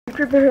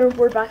Creeper here,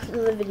 we're back to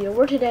the video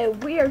where today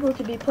we are going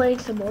to be playing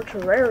some more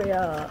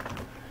Terraria.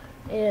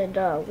 And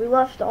we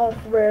left off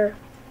where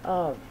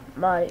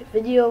my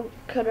video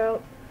cut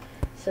out,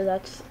 so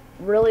that's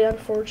really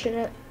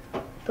unfortunate.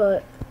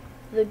 But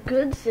the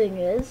good thing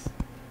is,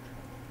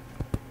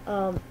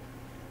 actually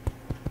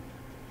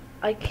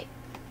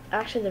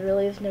there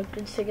really is no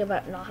good thing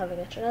about not having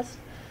a chest.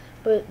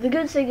 But the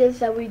good thing is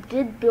that we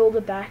did build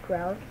a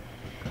background,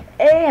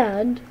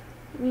 and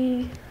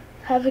we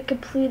have a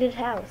completed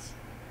house.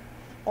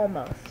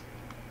 Almost.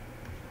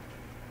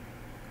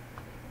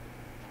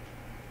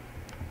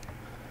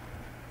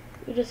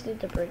 We just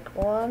need to break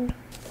 1,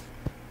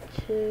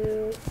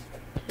 2,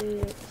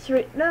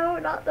 3. No,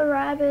 not the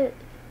rabbit.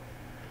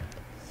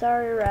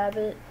 Sorry,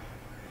 rabbit.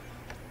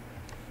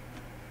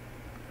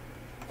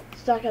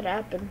 It's not gonna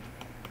happen.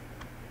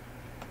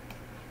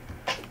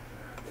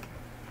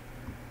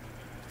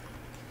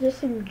 There's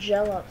some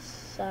gel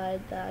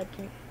outside that I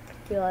didn't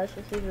realize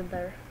was even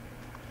there.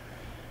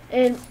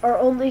 And our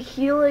only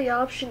healing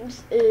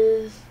options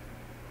is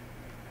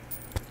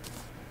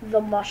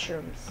the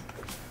mushrooms.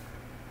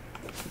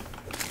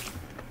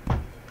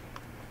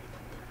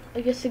 I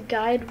guess the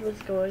guide was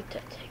going to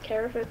take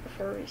care of it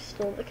before we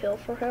stole the kill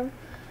for him.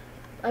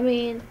 I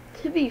mean,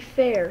 to be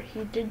fair,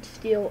 he did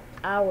steal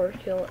our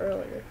kill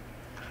earlier.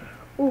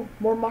 Ooh,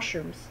 more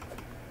mushrooms.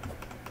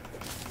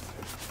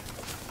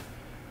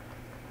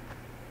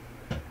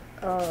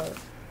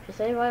 Does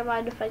anybody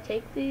mind if I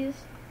take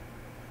these?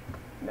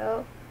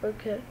 No?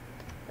 Okay,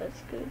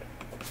 that's good.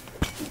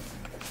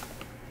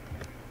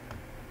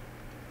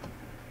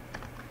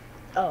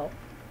 Oh.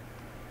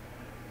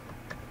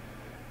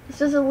 This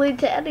doesn't lead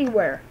to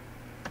anywhere.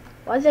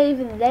 Why is that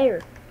even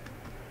there?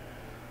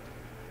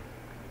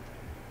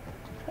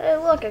 Hey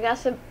look, I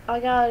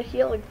got a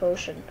healing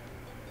potion.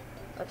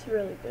 That's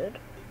really good.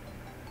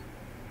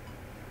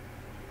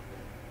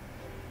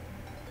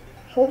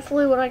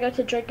 Hopefully when I go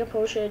to drink a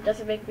potion, it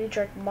doesn't make me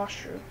drink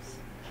mushrooms.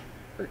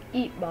 Or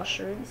eat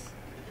mushrooms.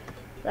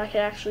 That I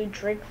can actually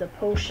drink the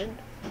potion,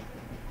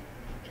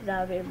 because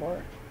that would be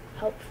more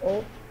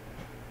helpful.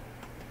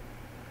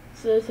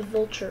 So there's a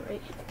vulture right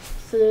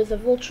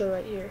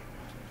here.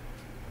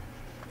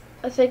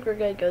 I think we're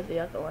gonna go the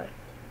other way.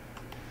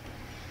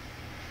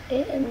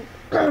 And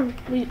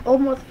we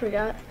almost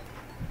forgot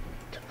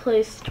to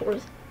place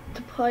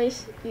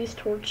these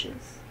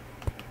torches.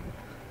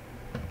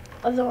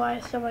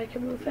 Otherwise somebody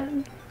can move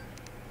in.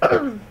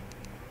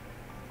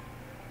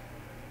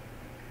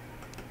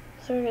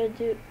 So we're gonna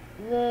do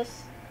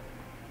this.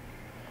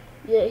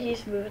 Yeah,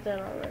 he's moved in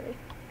already.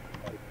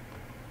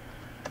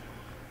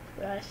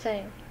 What I was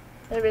saying,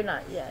 maybe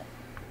not yet.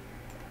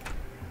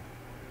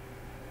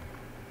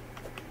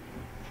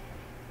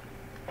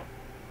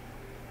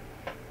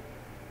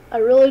 I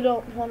really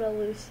don't want to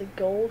lose the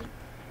gold,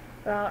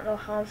 or I don't know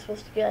how I'm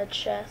supposed to get a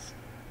chest.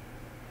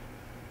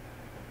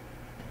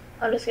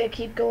 I'm just gonna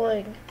keep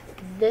going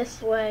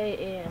this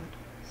way and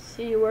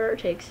see where it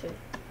takes me.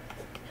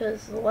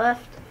 Because the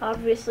left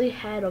obviously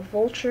had a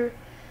vulture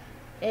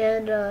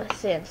and a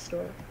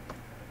sandstorm.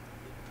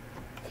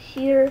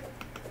 Here,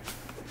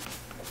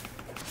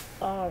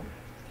 I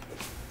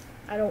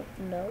don't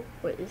know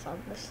what is on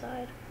this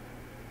side.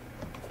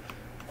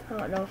 I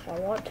don't know if I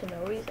want to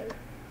know either.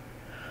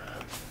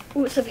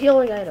 Ooh, some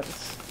healing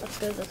items. That's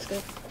good, that's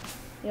good.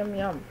 Yum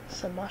yum.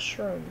 Some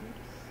mushrooms.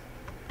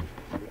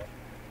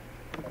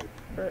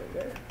 Right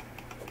there.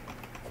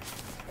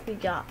 We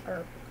got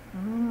our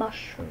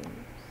mushrooms.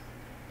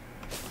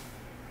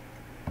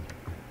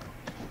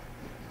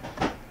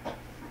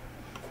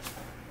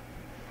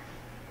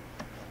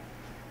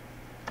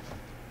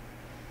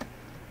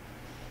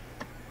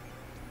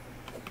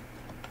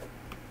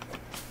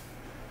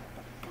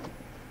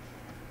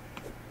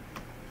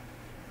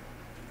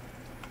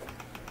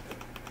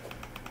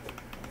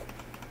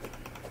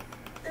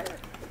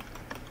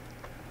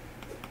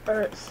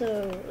 Alright,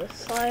 so the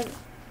slime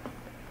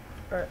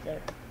right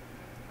there.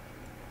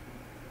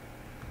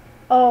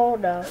 Oh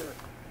no.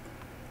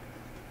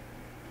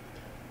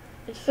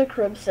 It's the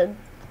crimson.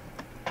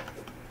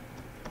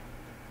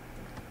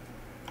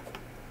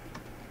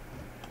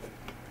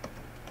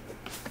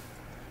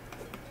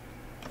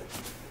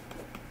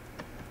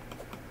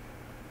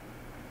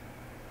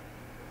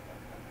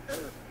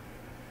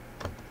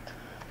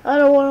 I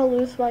don't want to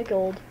lose my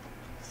gold,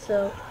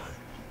 so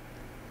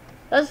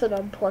that's an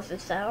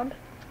unpleasant sound.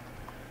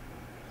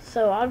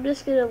 So I'm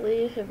just gonna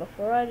leave, and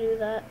before I do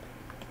that,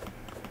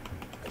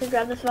 to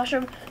grab this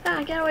mushroom.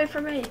 Ah, get away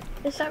from me!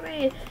 It's not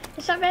me!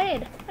 It's not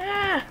me!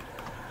 Ah!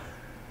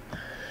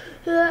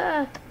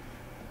 Ah!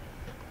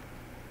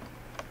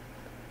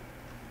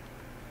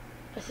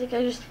 I think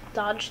I just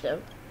dodged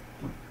him.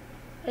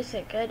 I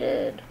think I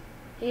did.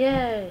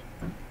 Yay!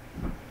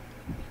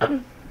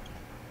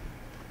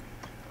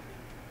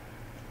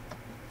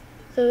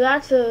 So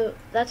that's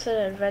an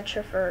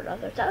adventure for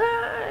another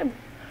time.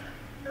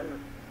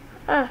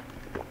 Ah.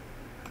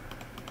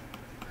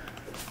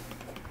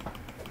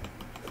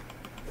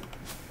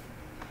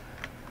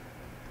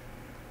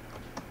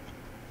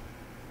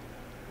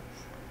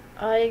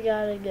 I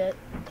gotta get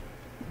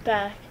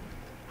back.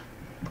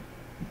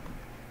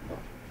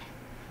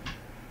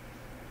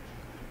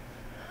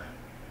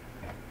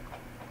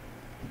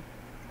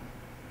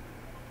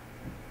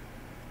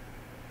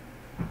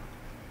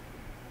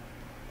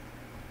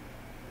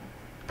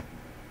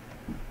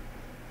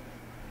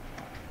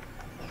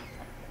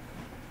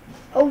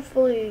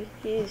 Hopefully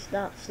he's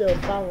not still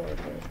following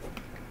me.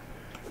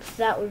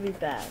 That would be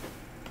bad.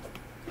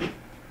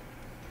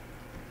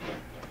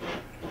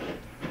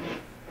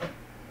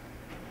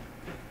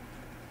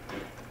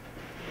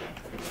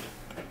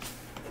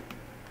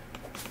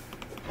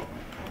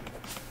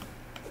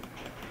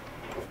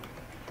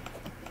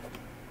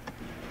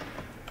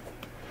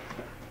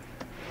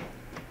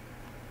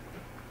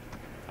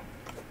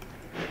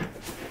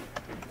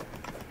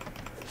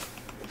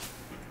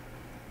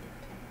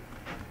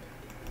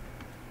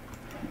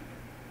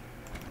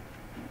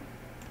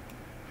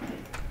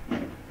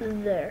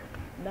 There.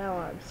 Now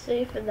I'm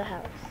safe in the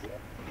house.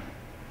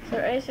 Is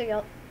there anything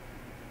else?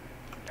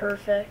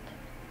 Perfect.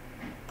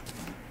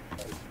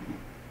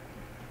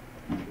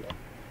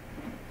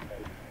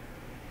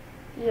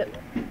 Yep.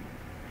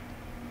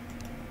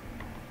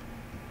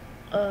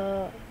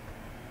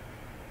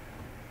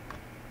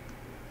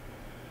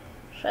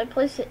 Should I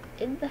place it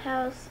in the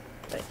house?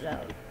 Wait,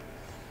 no.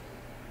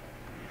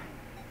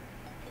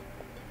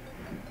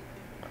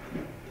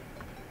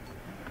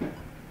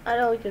 I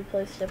know a good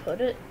place to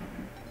put it.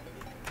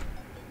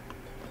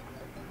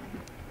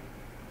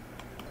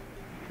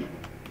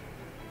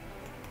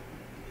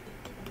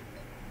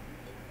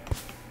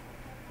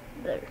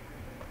 There.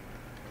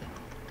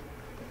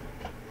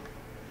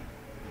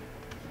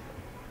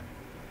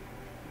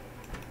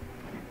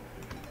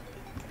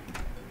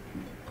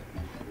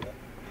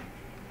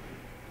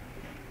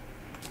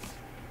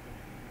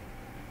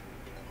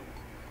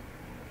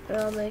 And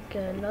I'll make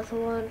another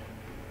one.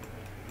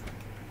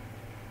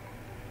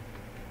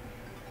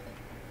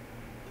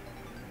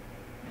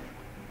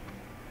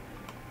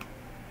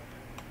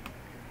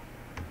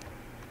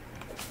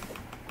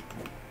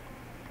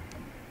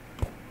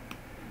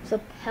 It's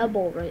a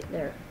pebble right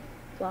there,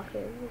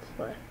 blocking this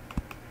way.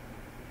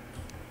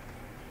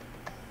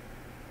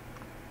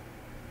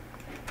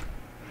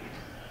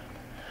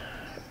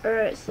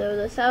 Alright, so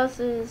this house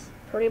is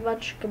pretty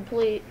much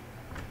complete,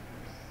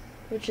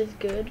 which is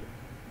good.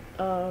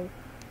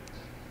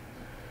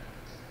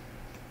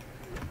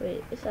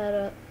 Wait, is that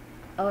a...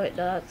 Oh wait,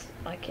 no, that's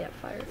my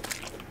campfire.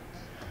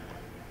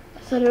 I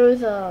thought it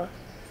was a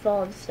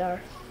fallen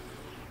star.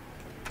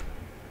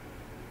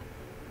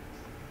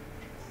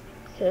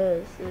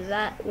 Because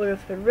that would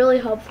have been really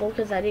helpful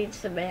because I need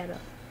some mana.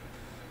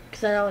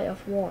 Because I only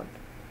have one.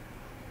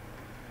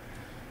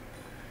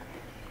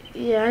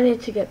 Yeah, I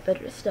need to get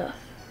better stuff.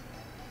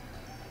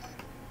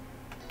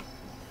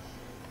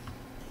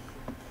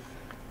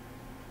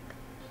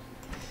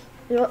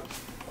 You know what?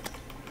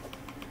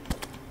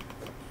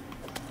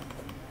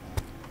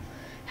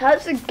 How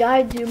does a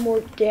guy do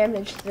more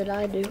damage than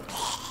I do?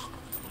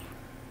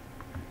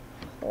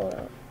 Hold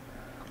on.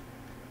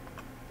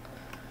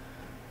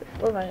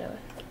 What am I doing?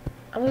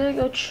 I'm gonna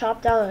go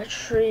chop down a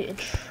tree and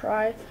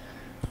try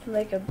to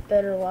make a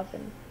better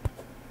weapon.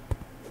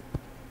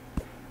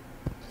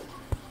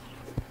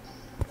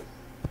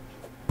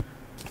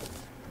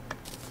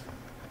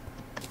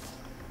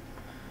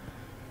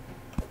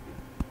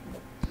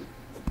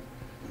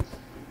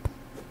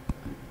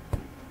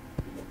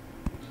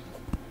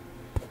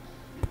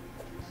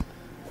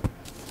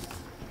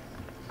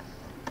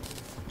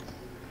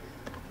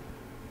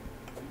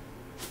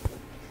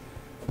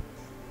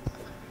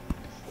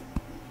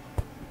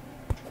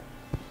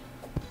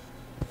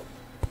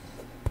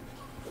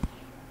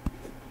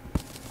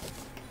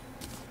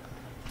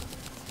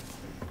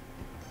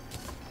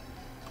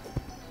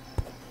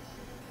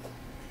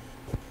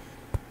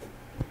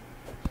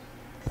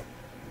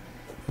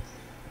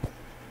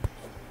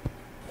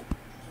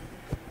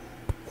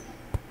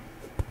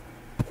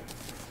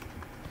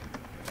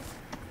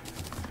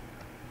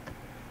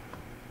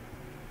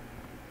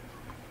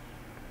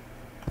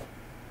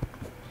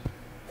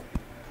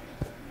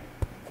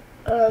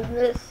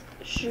 This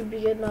should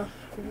be enough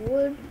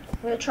wood.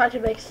 I'm gonna try to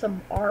make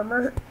some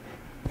armor.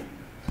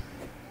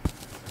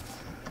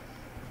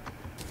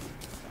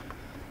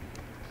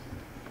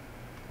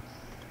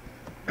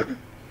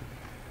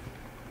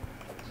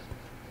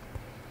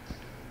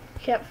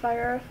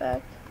 Campfire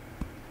effect.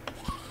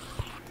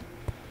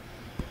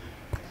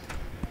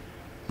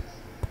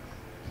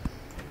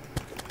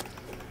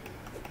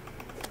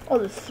 Oh,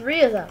 there's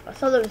 3 of them. I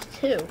thought there was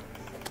 2.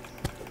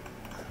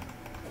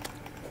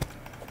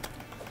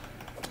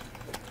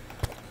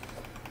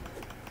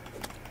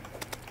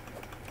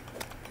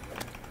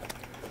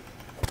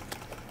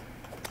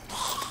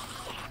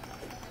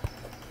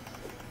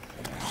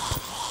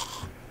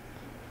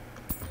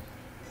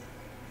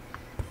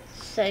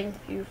 Thank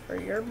you for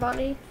your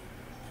money.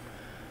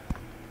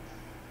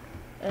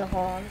 And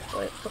hold on,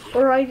 wait,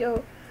 before I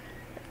go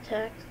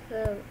attack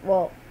them,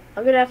 well,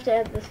 I'm gonna have to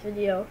end this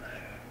video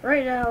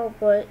right now,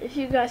 but if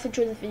you guys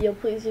enjoyed this video,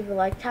 please leave a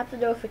like, tap the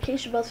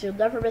notification bell so you'll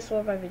never miss one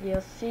of my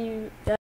videos. See you guys.